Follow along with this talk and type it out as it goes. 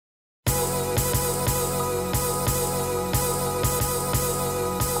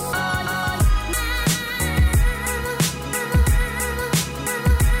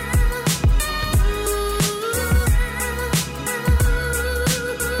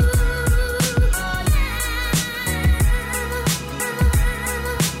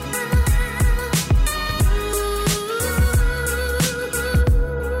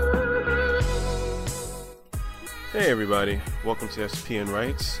everybody. Welcome to SPN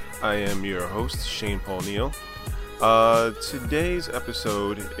Rights. I am your host, Shane Paul Neal. Today's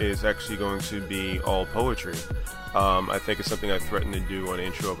episode is actually going to be all poetry. I think it's something I threatened to do on the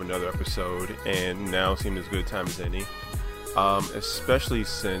intro of another episode, and now seems as good a time as any. Especially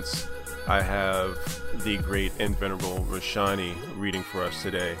since I have the great and venerable Rashani reading for us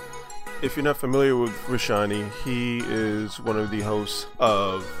today. If you're not familiar with Rashani, he is one of the hosts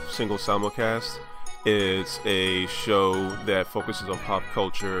of Single Simulcast. It's a show that focuses on pop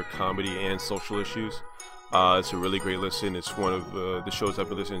culture, comedy, and social issues. It's a really great listen. It's one of the shows I've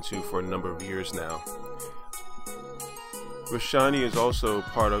been listening to for a number of years now. Rashani is also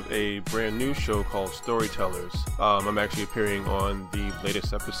part of a brand new show called Storytellers. I'm actually appearing on the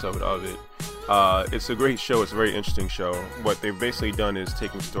latest episode of it. It's a great show. It's a very interesting show. What they've basically done is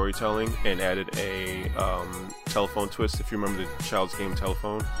taken storytelling and added a telephone twist, if you remember the Child's Game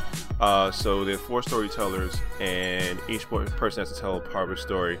telephone. So there are 4 storytellers, and each person has to tell a part of a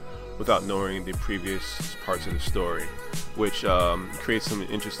story without knowing the previous parts of the story, which creates some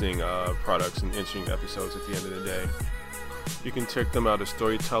interesting products and interesting episodes at the end of the day. You can check them out at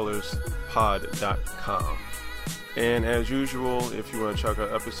storytellerspod.com. And as usual, if you want to check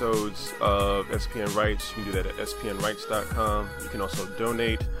out episodes of SPN Rights, you can do that at spnrights.com. You can also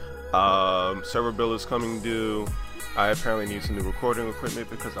donate. Server bill is coming due. I apparently need some new recording equipment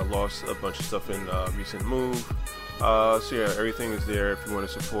because I lost a bunch of stuff in recent move. So yeah, everything is there if you want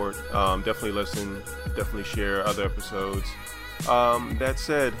to support. Definitely listen. Definitely share other episodes. That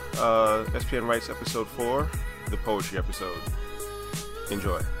said, SPN Rights episode 4, the poetry episode.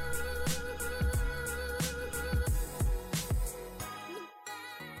 Enjoy.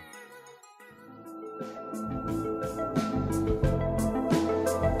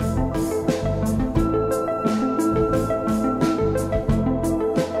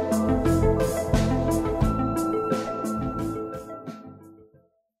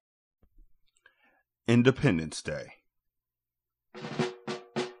 Independence Day.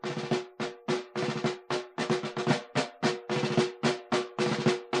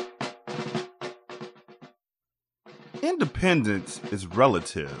 Independence is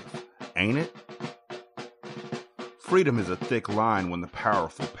relative, ain't it? Freedom is a thick line when the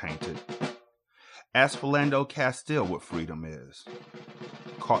powerful paint it. Ask Philando Castile what freedom is.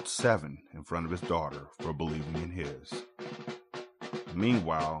 Caught 7 in front of his daughter for believing in his.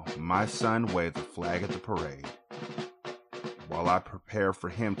 Meanwhile, my son waves a flag at the parade, while I prepare for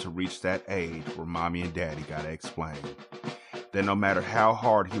him to reach that age where mommy and daddy gotta explain that no matter how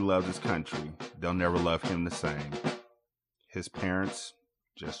hard he loves his country, they'll never love him the same. His parents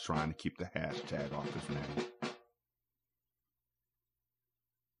just trying to keep the hashtag off his name.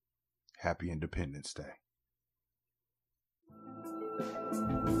 Happy Independence Day.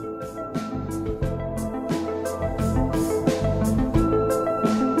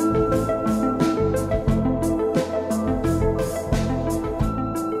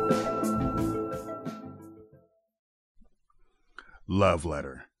 Love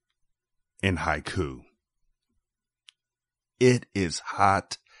letter in haiku. It is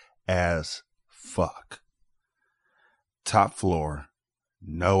hot as fuck. Top floor,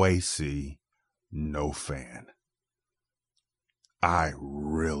 no AC, no fan. I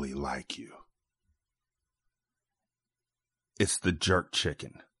really like you. It's the jerk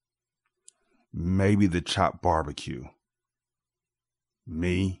chicken. Maybe the chopped barbecue.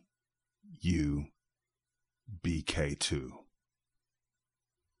 Me, you, BK2.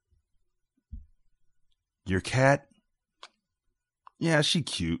 Your cat? Yeah, she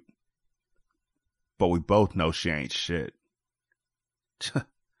cute. But we both know she ain't shit.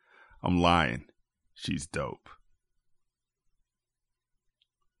 I'm lying. She's dope.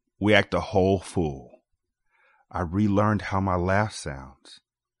 We act a whole fool. I relearned how my laugh sounds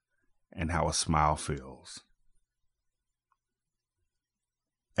and how a smile feels.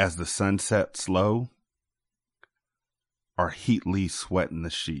 As the sun sets low, our heat leaves sweat in the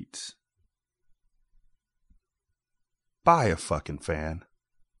sheets. Buy a fucking fan.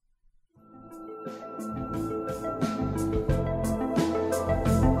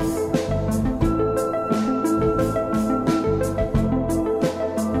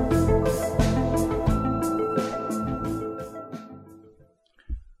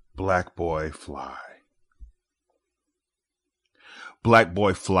 Black boy fly. Black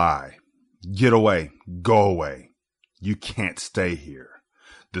boy fly. Get away. Go away. You can't stay here.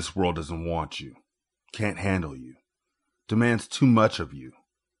 This world doesn't want you. Can't handle you. Demands too much of you.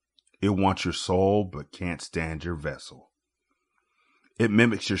 It wants your soul, but can't stand your vessel. It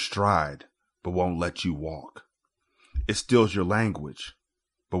mimics your stride, but won't let you walk. It steals your language,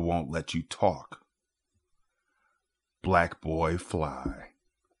 but won't let you talk. Black boy, fly.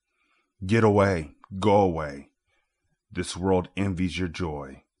 Get away, go away. This world envies your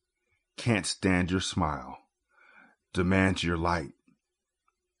joy, can't stand your smile, demands your light.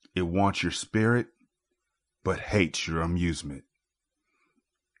 It wants your spirit, but hates your amusement.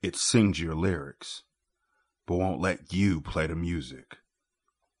 It sings your lyrics, but won't let you play the music.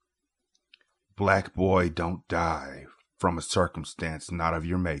 Black boy, don't die from a circumstance not of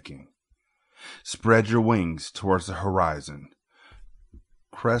your making. Spread your wings towards the horizon.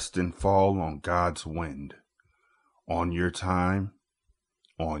 Crest and fall on God's wind. On your time,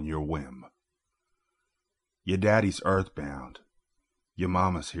 on your whim. Your daddy's earthbound. Your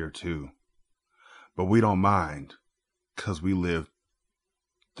mama's here too. But we don't mind, 'cause we live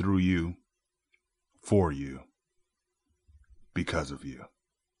through you, for you, because of you.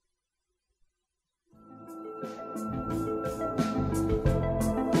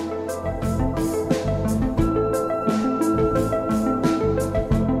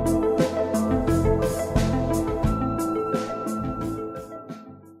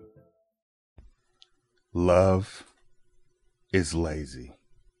 Love is lazy.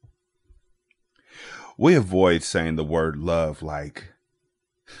 We avoid saying the word love like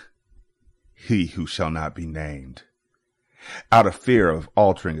he who shall not be named, out of fear of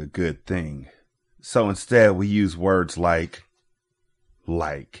altering a good thing. So instead we use words like,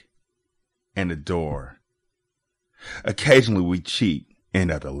 and adore. Occasionally we cheat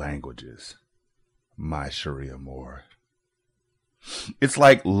in other languages. My Sharia Moore. It's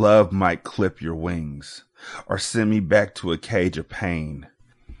like love might clip your wings or send me back to a cage of pain.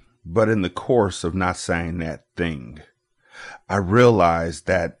 But in the course of not saying that thing, I realized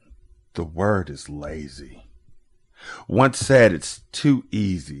that the word is lazy. Once said, it's too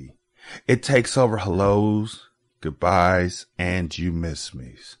easy. It takes over hellos, goodbyes, and you miss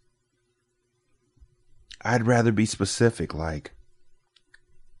me's. I'd rather be specific, like,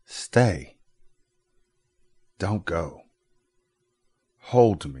 stay. Don't go.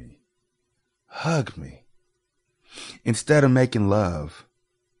 Hold me. Hug me. Instead of making love,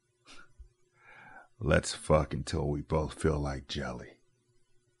 let's fuck until we both feel like jelly.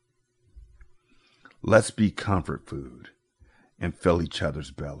 Let's be comfort food and fill each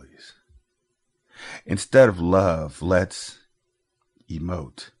other's bellies. Instead of love, let's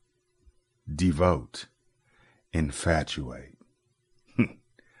emote, devote, infatuate,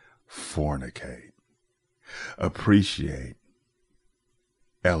 fornicate, appreciate,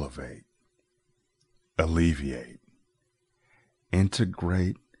 elevate, alleviate,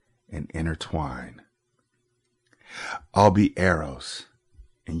 integrate, and intertwine. I'll be Eros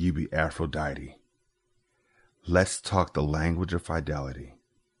and you be Aphrodite. Let's talk the language of fidelity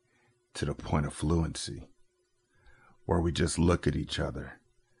to the point of fluency, where we just look at each other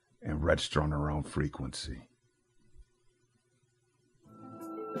and register on our own frequency.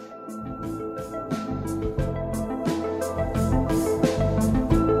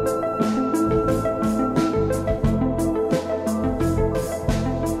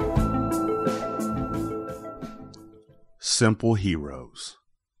 Simple heroes.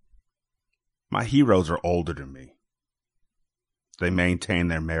 My heroes are older than me. They maintain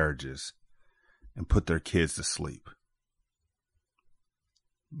their marriages and put their kids to sleep.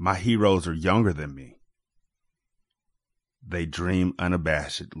 My heroes are younger than me. They dream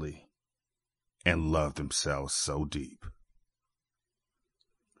unabashedly and love themselves so deep.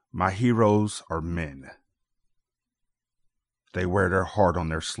 My heroes are men. They wear their heart on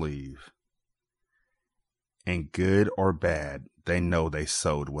their sleeve. And good or bad, they know they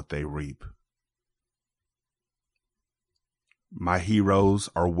sowed what they reap. My heroes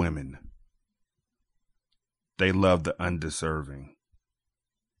are women. They love the undeserving.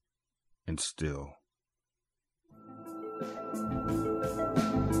 And still.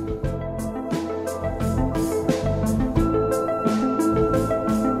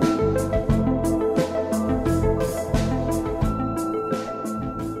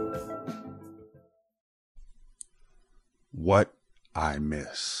 What I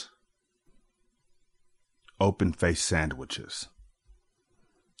miss. Open-faced sandwiches.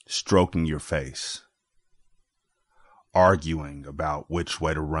 Stroking your face. Arguing about which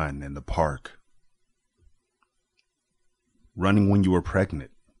way to run in the park. Running when you were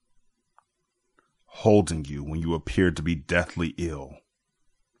pregnant. Holding you when you appeared to be deathly ill.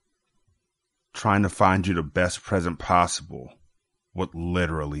 Trying to find you the best present possible with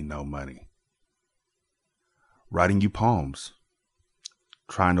literally no money. Writing you poems.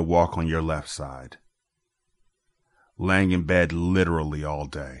 Trying to walk on your left side. Laying in bed literally all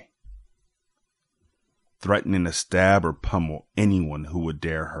day. Threatening to stab or pummel anyone who would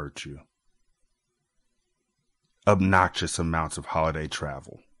dare hurt you. obnoxious amounts of holiday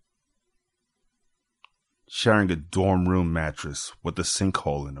travel, sharing a dorm room mattress with a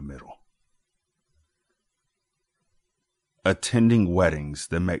sinkhole in the middle, attending weddings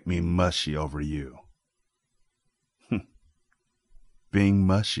that make me mushy over you, being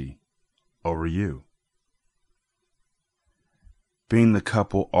mushy over you, being the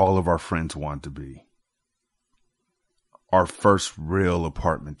couple all of our friends want to be, our first real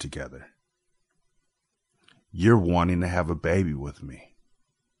apartment together, you're wanting to have a baby with me,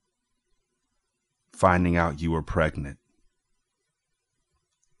 finding out you were pregnant,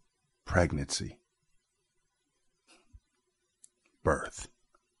 pregnancy, birth.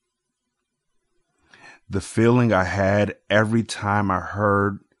 The feeling I had every time I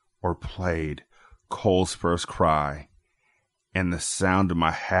heard or played Cole's first cry and the sound of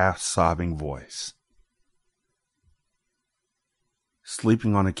my half-sobbing voice.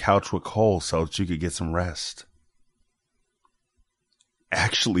 Sleeping on a couch with Cole so that you could get some rest.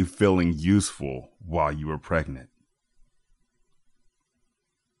 Actually feeling useful while you were pregnant.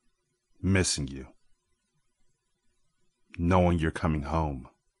 Missing you. Knowing you're coming home.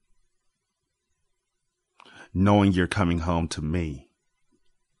 Knowing you're coming home to me.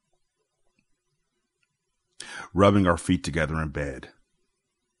 Rubbing our feet together in bed.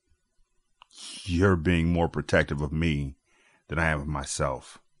 You're being more protective of me than I am of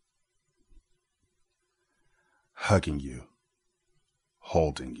myself. Hugging you.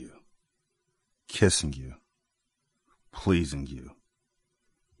 Holding you. Kissing you. Pleasing you.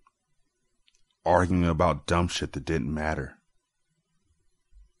 Arguing about dumb shit that didn't matter.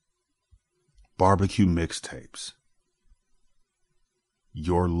 Barbecue mixtapes.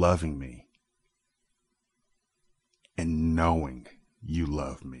 You're loving me. And knowing you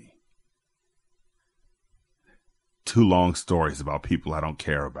love me. 2 long stories about people I don't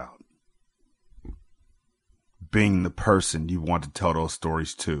care about. Being the person you want to tell those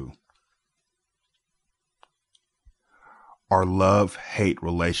stories to. Our love-hate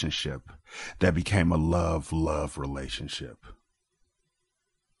relationship that became a love-love relationship.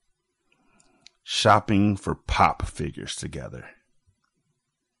 Shopping for pop figures together.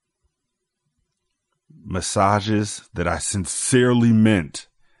 Massages that I sincerely meant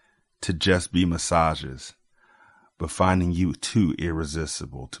to just be massages, but finding you too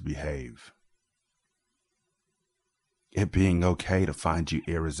irresistible to behave. It being okay to find you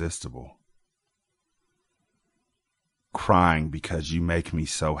irresistible. Crying because you make me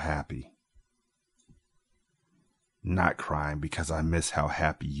so happy. Not crying because I miss how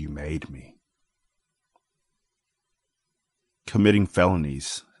happy you made me. Committing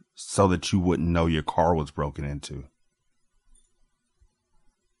felonies so that you wouldn't know your car was broken into.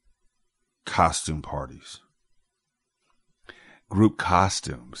 Costume parties. Group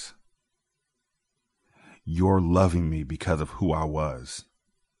costumes. You're loving me because of who I was.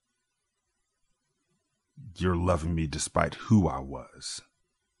 You're loving me despite who I was.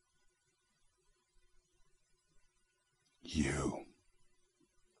 You.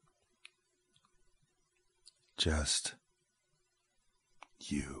 Just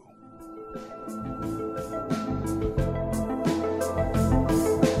you.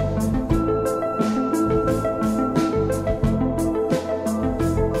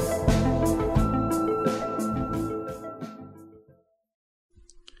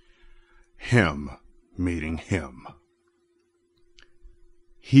 Him meeting him.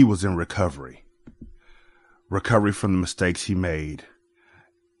 He was in recovery. Recovery from the mistakes he made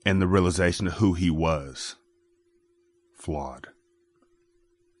and the realization of who he was. Flawed.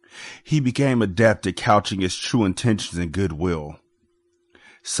 He became adept at couching his true intentions in goodwill.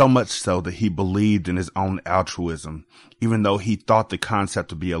 So much so that he believed in his own altruism, even though he thought the concept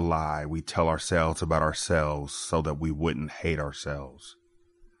to be a lie we tell ourselves about ourselves so that we wouldn't hate ourselves.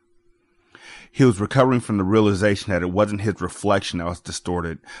 He was recovering from the realization that it wasn't his reflection that was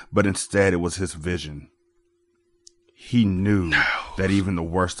distorted, but instead it was his vision. He knew that even the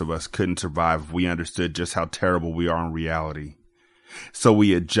worst of us couldn't survive if we understood just how terrible we are in reality. So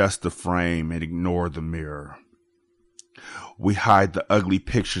we adjust the frame and ignore the mirror. We hide the ugly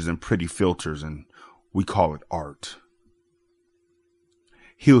pictures and pretty filters, and we call it art.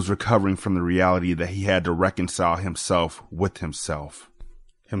 He was recovering from the reality that he had to reconcile himself with himself.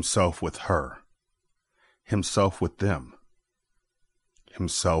 Himself with her. Himself with them.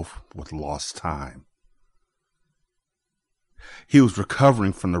 Himself with lost time. He was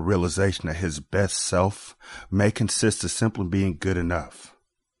recovering from the realization that his best self may consist of simply being good enough.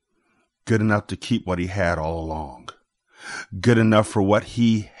 Good enough to keep what he had all along. Good enough for what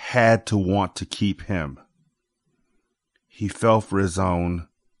he had to want to keep him. He fell for his own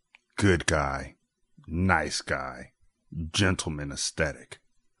good guy nice guy, gentleman aesthetic,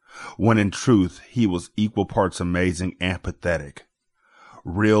 when in truth he was equal parts amazing and pathetic,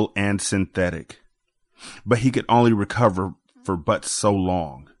 real and synthetic. But he could only recover for but so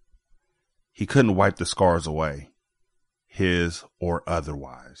long. He couldn't wipe the scars away, his or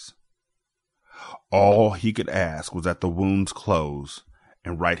otherwise. All he could ask was that the wounds close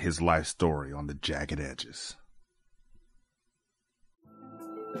and write his life story on the jagged edges.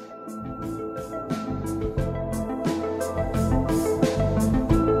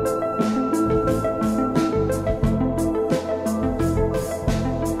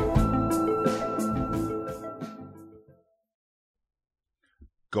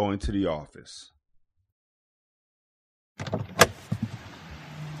 Going to the office.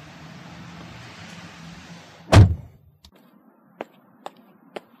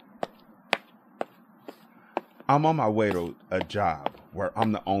 I'm on my way to a job where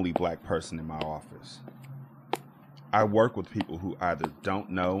I'm the only black person in my office. I work with people who either don't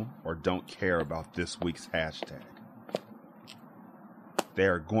know or don't care about this week's hashtag. They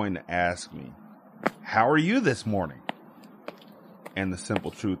are going to ask me, "How are you this morning?" And the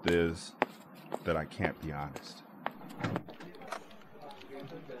simple truth is that I can't be honest.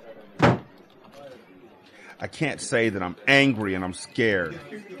 I can't say that I'm angry and I'm scared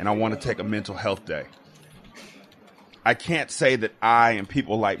and I want to take a mental health day. I can't say that I and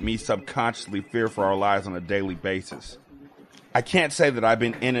people like me subconsciously fear for our lives on a daily basis. I can't say that I've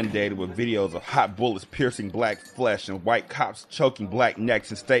been inundated with videos of hot bullets piercing black flesh and white cops choking black necks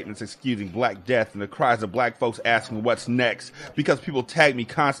and statements excusing black death and the cries of black folks asking what's next because people tag me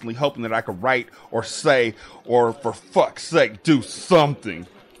constantly hoping that I could write or say or for fuck's sake do something.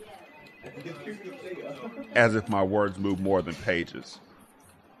 As if my words move more than pages.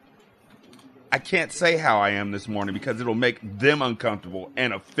 I can't say how I am this morning because it'll make them uncomfortable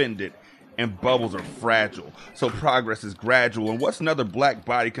and offended, and bubbles are fragile, so progress is gradual. And what's another black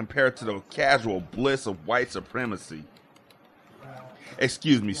body compared to the casual bliss of white supremacy?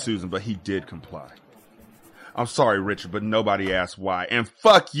 Excuse me, Susan, but he did comply. I'm sorry, Richard, but nobody asked why. And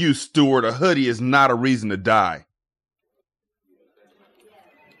fuck you, Stuart, a hoodie is not a reason to die.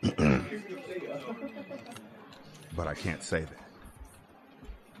 But I can't say that.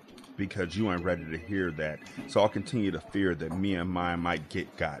 Because you ain't ready to hear that. So I'll continue to fear that me and mine might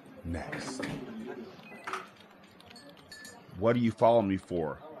get got next. What do you follow me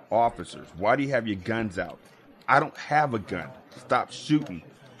for? Officers, why do you have your guns out? I don't have a gun. Stop shooting.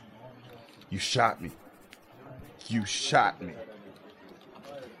 You shot me. You shot me.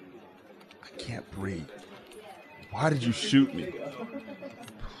 I can't breathe. Why did you shoot me?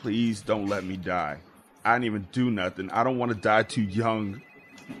 Please don't let me die. I didn't even do nothing. I don't want to die too young.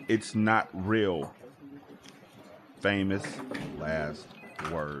 It's not real. Famous last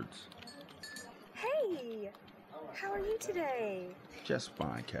words. Hey, how are you today? Just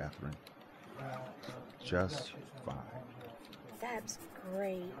fine, Catherine. Just fine. That's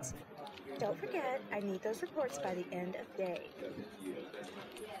great. Don't forget, I need those reports by the end of day.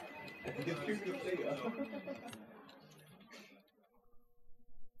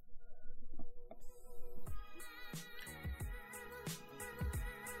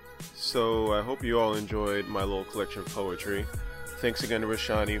 So I hope you all enjoyed my little collection of poetry. Thanks again to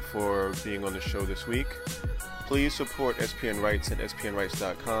Rashani for being on the show this week. Please support SPN Rights at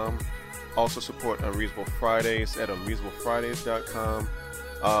spnrights.com. Also support Unreasonable Fridays at unreasonablepfridays.com.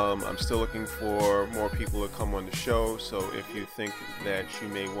 I'm still looking for more people to come on the show, so if you think that you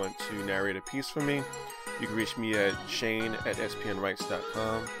may want to narrate a piece for me, you can reach me at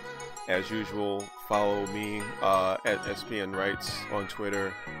shane@spnrights.com. As usual, follow me at SPN Rights on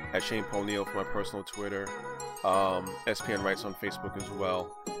Twitter, at Shane Paul Neal for my personal Twitter, SPN Rights on Facebook as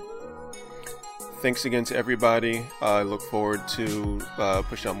well. Thanks again to everybody. I look forward to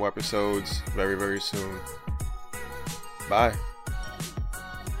pushing out more episodes very, very soon. Bye.